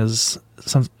something is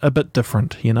a bit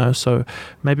different, so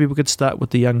maybe we could start with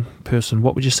the young person.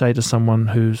 What would you say to someone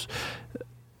who's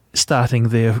starting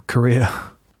their career?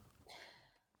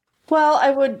 Well,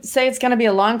 I would say it's going to be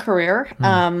a long career,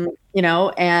 and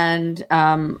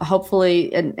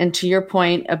hopefully, and to your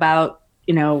point about,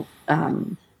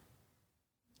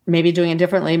 maybe doing it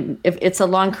differently. If it's a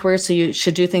long career, so you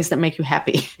should do things that make you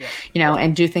happy,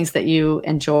 and do things that you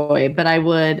enjoy. But I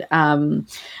would,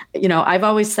 I've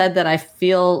always said that I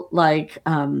feel like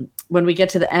when we get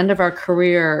to the end of our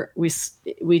career,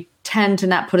 we tend to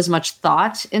not put as much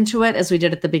thought into it as we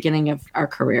did at the beginning of our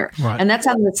career. Right. And that's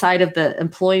on the side of the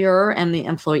employer and the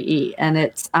employee. And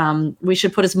it's we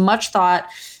should put as much thought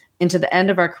into the end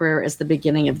of our career as the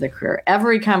beginning of the career.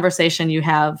 Every conversation you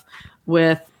have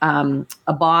with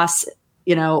a boss,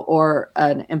 or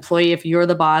an employee, if you're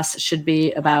the boss, should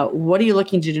be about what are you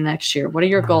looking to do next year? What are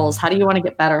your goals? How do you want to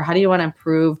get better? How do you want to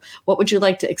improve? What would you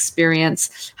like to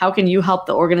experience? How can you help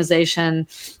the organization?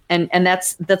 And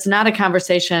that's not a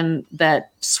conversation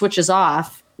that switches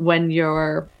off when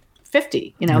you're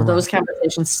 50. Those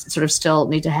conversations sort of still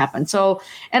need to happen. So,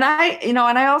 and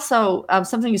I also,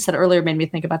 something you said earlier made me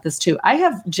think about this too. I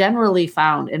have generally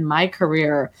found in my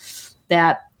career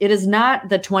that it is not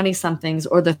the 20-somethings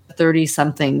or the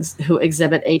 30-somethings who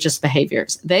exhibit ageist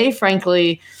behaviors. They,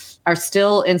 frankly, are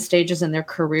still in stages in their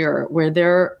career where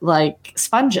they're like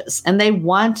sponges and they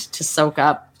want to soak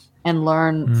up and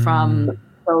learn from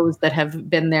those that have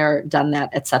been there, done that,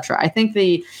 et cetera. I think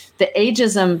the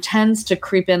ageism tends to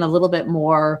creep in a little bit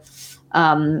more,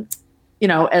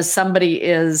 as somebody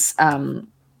is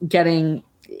getting,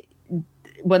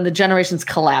 when the generations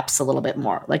collapse a little bit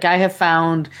more. Like I have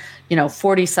found,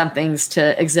 40-somethings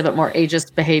to exhibit more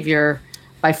ageist behavior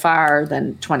by far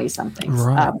than 20-somethings.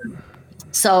 Right.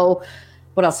 So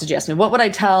what else did you ask me? What would I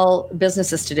tell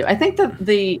businesses to do? I think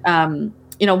the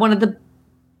one of the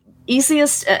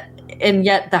easiest and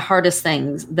yet the hardest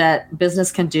things that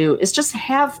business can do is just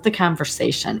have the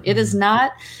conversation. It is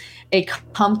not a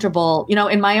comfortable,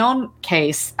 in my own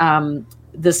case,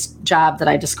 this job that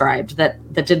I described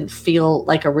that didn't feel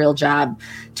like a real job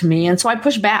to me. And so I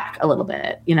pushed back a little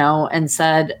bit, and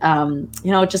said,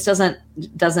 it just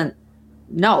doesn't,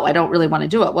 no, I don't really want to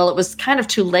do it. Well, it was kind of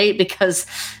too late because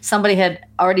somebody had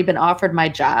already been offered my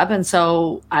job. And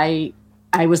so I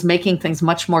was making things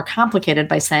much more complicated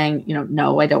by saying,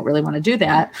 no, I don't really want to do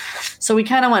that. So we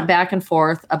kind of went back and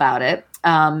forth about it.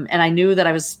 And I knew that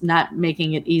I was not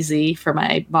making it easy for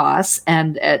my boss.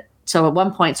 So at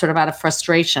one point, sort of out of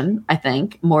frustration, I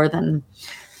think, more than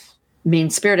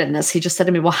mean-spiritedness, he just said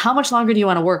to me, well, how much longer do you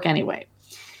want to work anyway?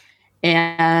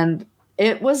 And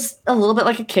it was a little bit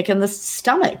like a kick in the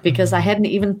stomach because I hadn't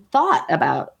even thought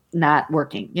about not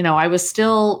working. I was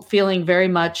still feeling very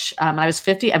much, I'm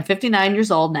 59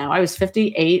 years old now. I was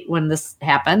 58 when this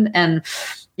happened and,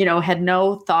 had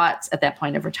no thoughts at that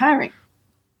point of retiring.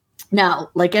 Now,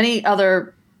 like any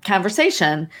other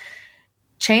conversation,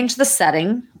 change the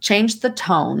setting, change the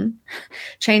tone,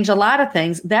 change a lot of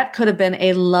things. That could have been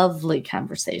a lovely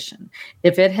conversation.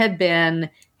 If it had been,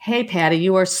 hey, Patty,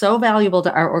 you are so valuable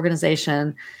to our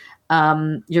organization.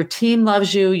 Your team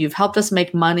loves you. You've helped us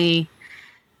make money.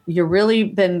 You've really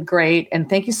been great. And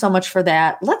thank you so much for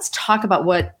that. Let's talk about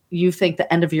what you think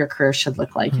the end of your career should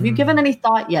look like. Have you given any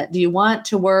thought yet? Do you want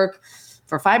to work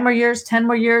for 5 more years, 10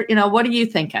 more years? What are you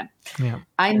thinking? Yeah.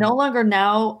 I no longer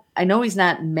now, I know he's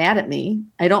not mad at me.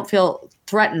 I don't feel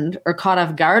threatened or caught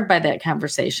off guard by that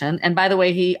conversation. And by the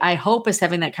way, I hope is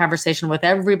having that conversation with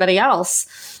everybody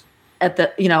else at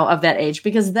the, of that age,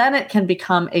 because then it can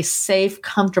become a safe,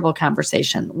 comfortable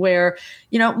conversation where,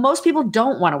 most people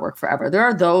don't want to work forever. There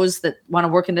are those that want to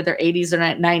work into their 80s or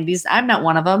 90s. I'm not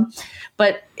one of them,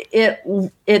 but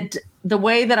the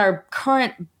way that our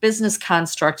current business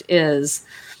construct is,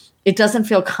 it doesn't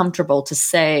feel comfortable to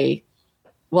say,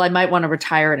 well, I might want to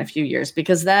retire in a few years,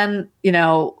 because then,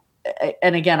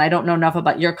 and again, I don't know enough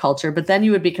about your culture, but then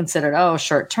you would be considered,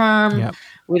 short term. Yep.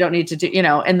 We don't need to do,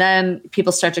 and then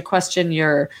people start to question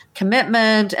your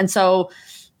commitment. And so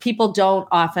people don't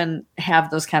often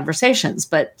have those conversations.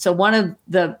 But so one of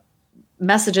the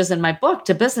messages in my book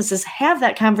to businesses, have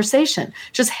that conversation,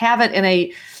 just have it in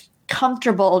a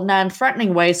comfortable,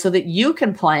 non-threatening way so that you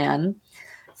can plan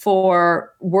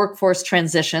for workforce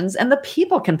transitions and the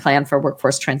people can plan for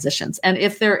workforce transitions. And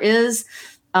if there is,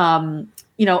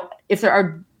 if there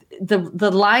are,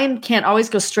 the line can't always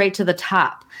go straight to the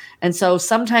top. And so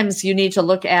sometimes you need to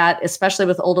look at, especially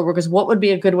with older workers, what would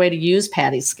be a good way to use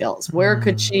Patty's skills? Where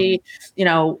could she,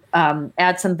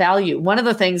 add some value? One of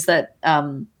the things that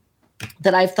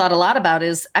I've thought a lot about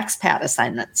is expat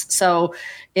assignments. So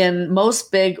in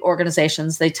most big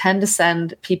organizations, they tend to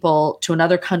send people to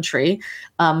another country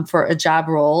for a job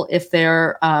role if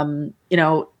they're, on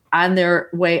their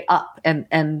way up,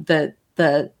 and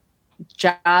the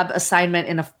job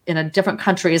assignment in a different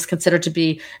country is considered to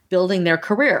be building their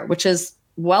career, which is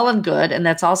well and good. And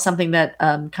that's all something that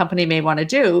company may want to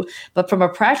do. But from a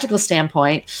practical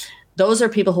standpoint, those are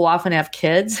people who often have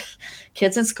kids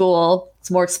in school.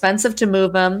 It's more expensive to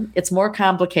move them. It's more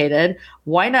complicated.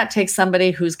 Why not take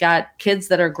somebody who's got kids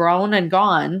that are grown and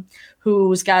gone,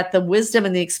 who's got the wisdom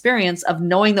and the experience of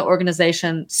knowing the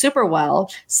organization super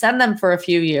well, send them for a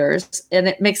few years, and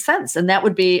it makes sense. And that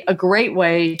would be a great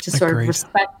way to sort of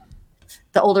respect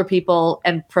the older people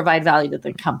and provide value to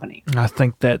the company. I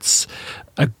think that's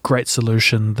a great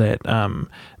solution that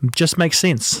just makes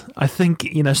sense. I think,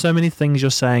 so many things you're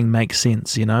saying make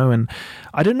sense, and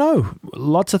I don't know,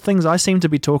 lots of things I seem to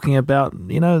be talking about,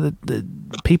 the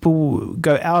people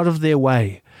go out of their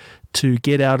way to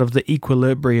get out of the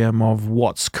equilibrium of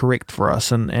what's correct for us.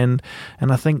 And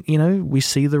I think, we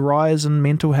see the rise in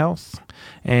mental health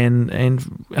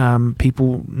and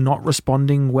people not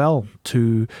responding well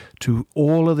to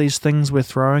all of these things we're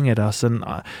throwing at us. And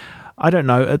I don't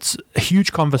know, it's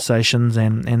huge conversations.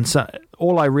 And so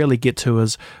all I really get to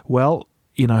is, well,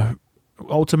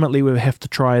 ultimately we have to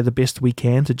try the best we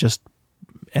can to just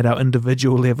at our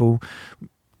individual level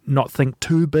not think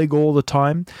too big all the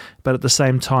time, but at the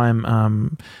same time,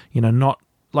 not,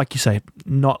 like you say,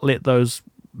 not let those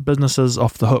businesses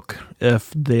off the hook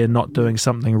if they're not doing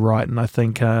something right. And I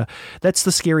think that's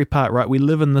the scary part, right? We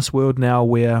live in this world now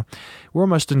where we're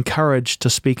almost encouraged to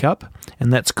speak up,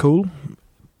 and that's cool.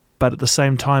 But at the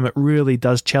same time, it really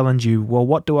does challenge you. Well,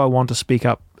 what do I want to speak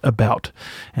up about?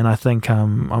 And I think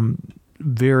I'm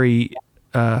very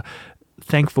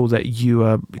thankful that you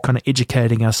are kind of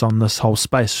educating us on this whole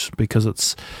space, because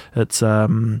it's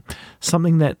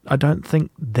something that I don't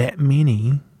think that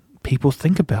many people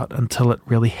think about until it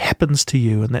really happens to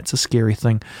you, and that's a scary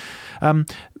thing.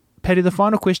 Patty, the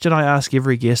final question I ask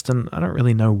every guest, and I don't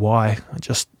really know why, I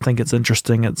just think it's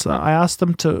interesting. I ask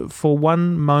them for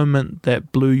one moment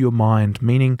that blew your mind,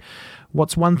 meaning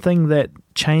what's one thing that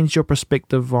changed your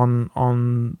perspective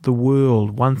on the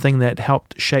world, one thing that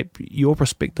helped shape your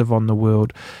perspective on the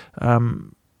world.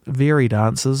 Varied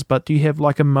answers, but do you have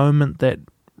like a moment that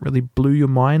really blew your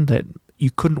mind that you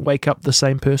couldn't wake up the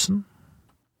same person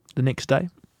the next day?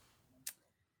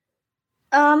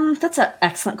 That's an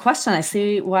excellent question. I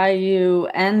see why you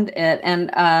end it.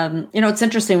 And, it's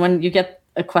interesting when you get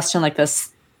a question like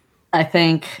this, I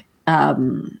think,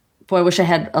 boy, I wish I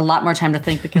had a lot more time to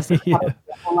think because there's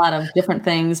a lot of different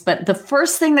things. But the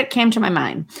first thing that came to my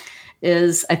mind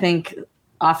is, I think,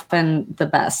 often the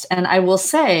best. And I will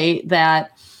say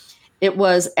that it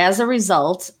was as a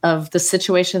result of the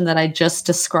situation that I just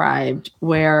described,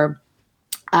 where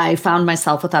I found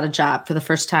myself without a job for the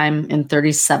first time in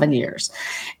 37 years.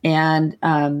 And,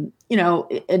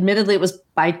 admittedly, it was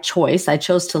by choice. I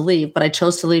chose to leave, but I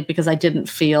chose to leave because I didn't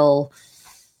feel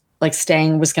like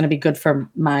staying was going to be good for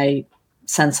my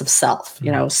sense of self,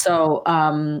 So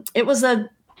it was a,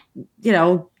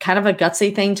 kind of a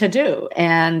gutsy thing to do.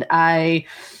 And I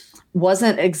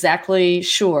wasn't exactly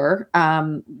sure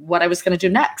what I was going to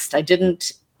do next. I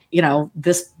didn't,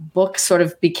 this book sort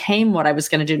of became what I was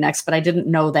going to do next, but I didn't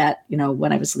know that,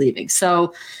 when I was leaving.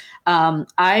 So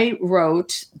I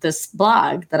wrote this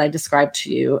blog that I described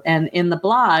to you. And in the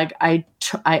blog, I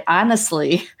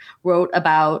honestly wrote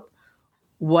about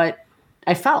what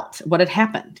I felt, what had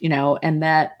happened, and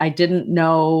that I didn't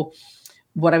know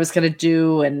what I was going to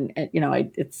do. And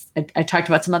I talked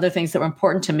about some other things that were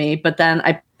important to me, but then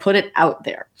I put it out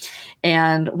there.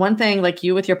 And one thing, like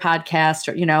you with your podcast,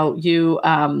 or,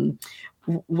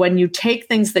 when you take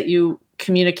things that you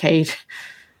communicate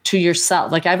to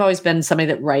yourself, like I've always been somebody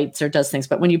that writes or does things,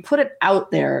 but when you put it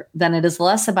out there, then it is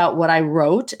less about what I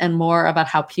wrote and more about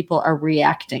how people are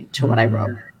reacting to what I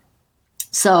wrote.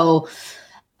 So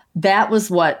that was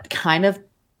what kind of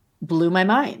blew my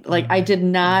mind. Like I did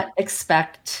not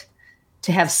expect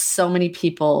to have so many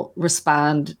people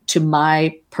respond to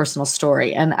my personal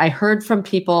story. And I heard from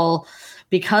people,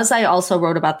 because I also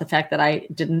wrote about the fact that I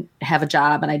didn't have a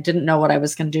job and I didn't know what I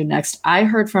was going to do next. I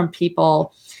heard from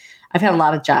people, I've had a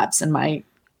lot of jobs in my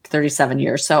 37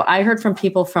 years. So I heard from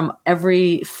people from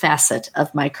every facet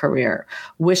of my career,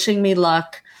 wishing me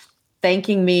luck,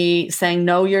 thanking me, saying,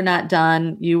 no, you're not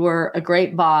done. You were a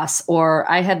great boss. Or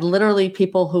I had literally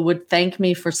people who would thank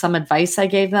me for some advice I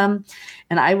gave them.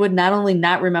 And I would not only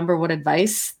not remember what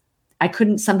advice, I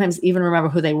couldn't sometimes even remember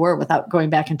who they were without going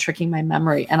back and tricking my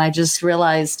memory. And I just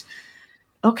realized,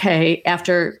 okay,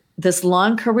 after this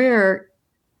long career,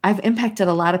 I've impacted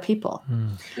a lot of people.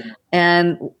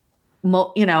 And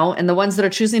and the ones that are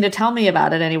choosing to tell me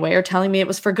about it anyway are telling me it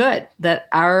was for good, that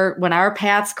when our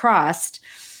paths crossed,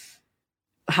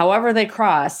 however they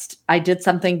crossed, I did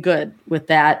something good with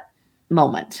that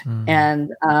moment.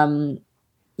 And,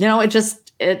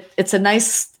 it's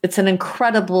an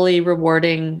incredibly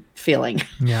rewarding feeling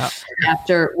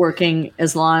after working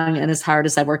as long and as hard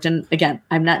as I've worked. And again,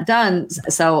 I'm not done.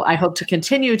 So I hope to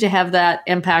continue to have that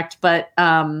impact, but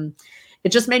it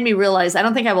just made me realize, I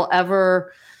don't think I will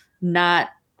ever not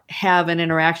have an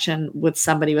interaction with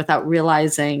somebody without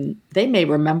realizing they may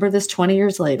remember this 20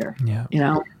 years later,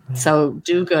 So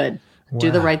do good. Wow. Do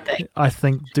the right thing. I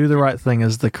think do the right thing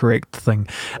is the correct thing.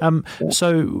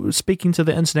 So speaking to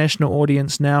the international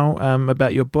audience now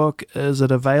about your book, is it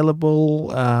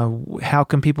available? How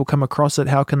can people come across it?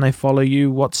 How can they follow you?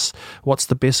 What's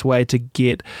the best way to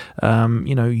get,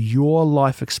 your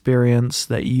life experience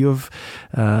that you've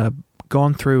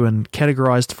gone through and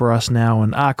categorized for us now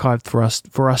and archived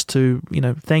for us to,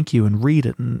 thank you and read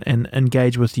it and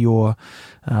engage with your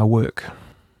work?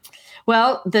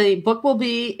 Well, the book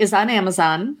is on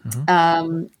Amazon,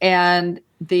 and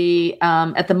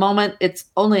at the moment it's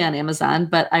only on Amazon,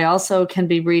 but I also can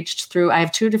be reached through, I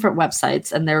have two different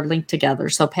websites and they're linked together.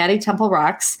 So Patty Temple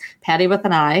Rocks, Patty with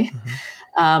an I,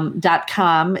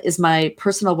 .com is my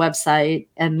personal website.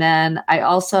 And then I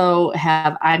also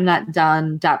have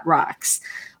I'mNotDone.rocks,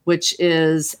 which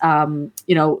is,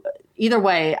 either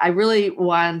way, I really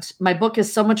want, my book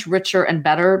is so much richer and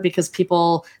better because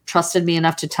people trusted me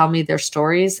enough to tell me their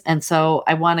stories. And so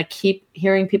I want to keep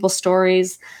hearing people's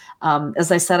stories.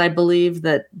 As I said, I believe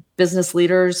that business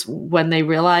leaders, when they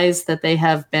realize that they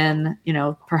have been,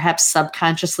 perhaps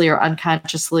subconsciously or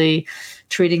unconsciously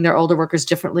treating their older workers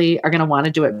differently, are going to want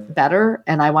to do it better.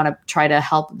 And I want to try to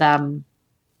help them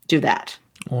do that.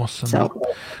 Awesome.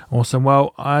 Awesome.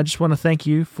 Well, I just want to thank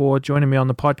you for joining me on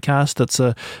the podcast. It's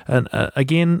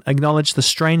again, acknowledge the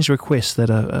strange request that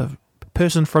a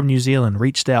person from New Zealand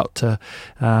reached out to.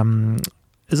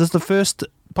 Is this the first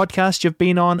podcast you've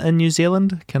been on in New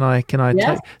Zealand? Can I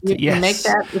yes, you can make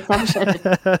that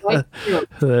assumption.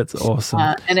 That's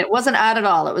awesome. And it wasn't odd at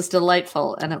all. It was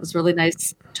delightful, and it was really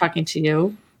nice talking to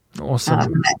you. Awesome.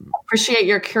 I appreciate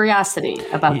your curiosity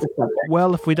about the subject.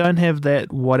 Well, if we don't have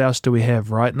that, what else do we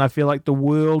have, right? And I feel like the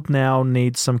world now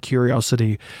needs some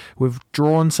curiosity. We've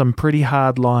drawn some pretty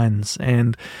hard lines,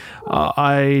 and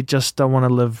I just don't want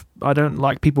to live. I don't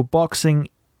like people boxing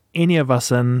any of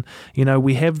us in.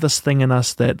 We have this thing in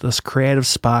us, that this creative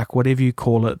spark, whatever you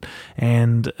call it,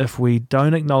 and if we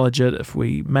don't acknowledge it, if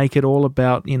we make it all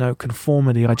about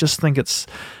conformity, I just think it's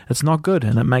not good,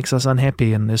 and it makes us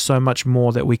unhappy, and there's so much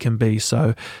more that we can be.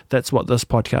 So that's what this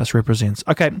podcast represents.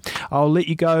 Okay, I'll let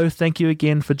you go. Thank you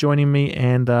again for joining me,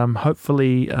 and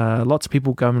hopefully lots of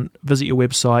people go and visit your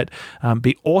website.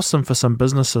 Be awesome for some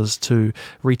businesses to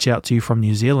reach out to you from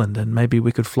New Zealand, and maybe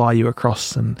we could fly you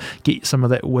across and get some of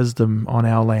that wisdom on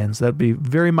our lands. That'd be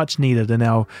very much needed in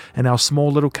our small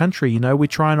little country. We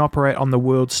try and operate on the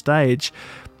world stage,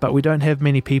 but we don't have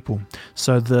many people.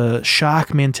 So the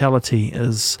shark mentality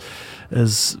is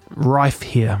rife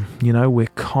here. We're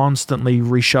constantly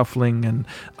reshuffling and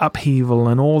upheaval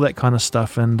and all that kind of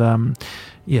stuff. And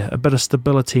a bit of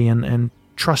stability and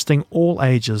trusting all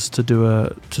ages to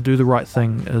do the right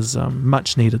thing is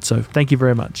much needed. So thank you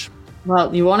very much.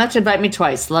 Well, you won't have to invite me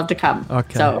twice. Love to come.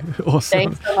 Okay. So, awesome.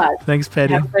 Thanks so much. Thanks,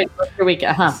 Patty. Have a great rest of your week.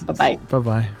 Bye-bye.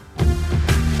 Bye-bye.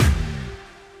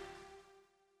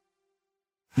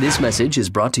 This message is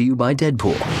brought to you by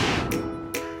Deadpool.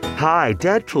 Hi,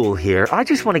 Deadpool here. I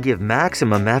just want to give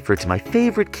maximum effort to my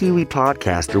favorite Kiwi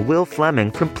podcaster, Will Fleming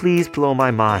from Please Blow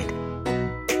My Mind.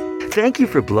 Thank you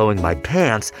for blowing my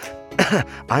pants.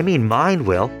 I mean mine,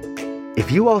 Will. If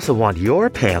you also want your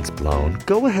pants blown,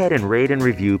 go ahead and rate and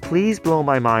review Please Blow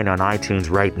My Mind on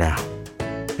iTunes right now.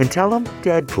 And tell them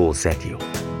Deadpool sent you.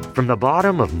 From the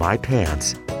bottom of my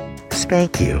pants,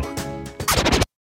 spank you.